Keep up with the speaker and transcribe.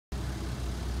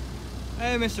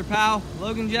Hey, Mr. Powe,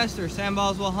 Logan Jester, Sam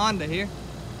Boswell Honda here.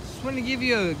 Just wanted to give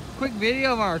you a quick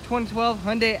video of our 2012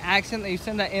 Hyundai Accent that you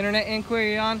sent that internet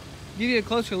inquiry on. Give you a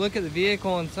closer look at the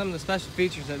vehicle and some of the special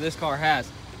features that this car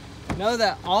has. Know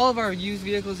that all of our used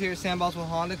vehicles here at Sam Boswell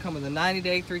Honda come with a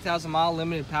 90-day, 3,000-mile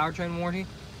limited powertrain warranty,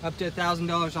 up to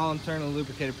 $1,000 all internal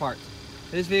lubricated parts.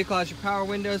 This vehicle has your power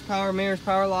windows, power mirrors,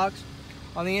 power locks.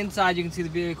 On the inside, you can see the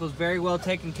vehicle is very well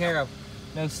taken care of.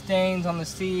 No stains on the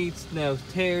seats, no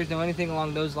tears, no anything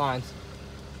along those lines.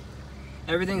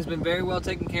 Everything's been very well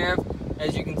taken care of,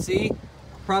 as you can see,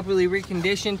 properly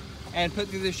reconditioned and put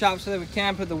through the shop so that we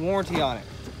can put the warranty on it.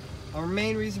 Our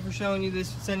main reason for showing you this,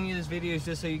 sending you this video, is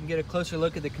just so you can get a closer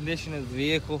look at the condition of the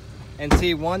vehicle and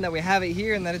see, one, that we have it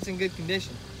here and that it's in good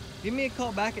condition. Give me a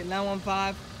call back at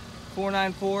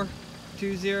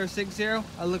 915-494-2060.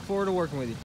 I look forward to working with you.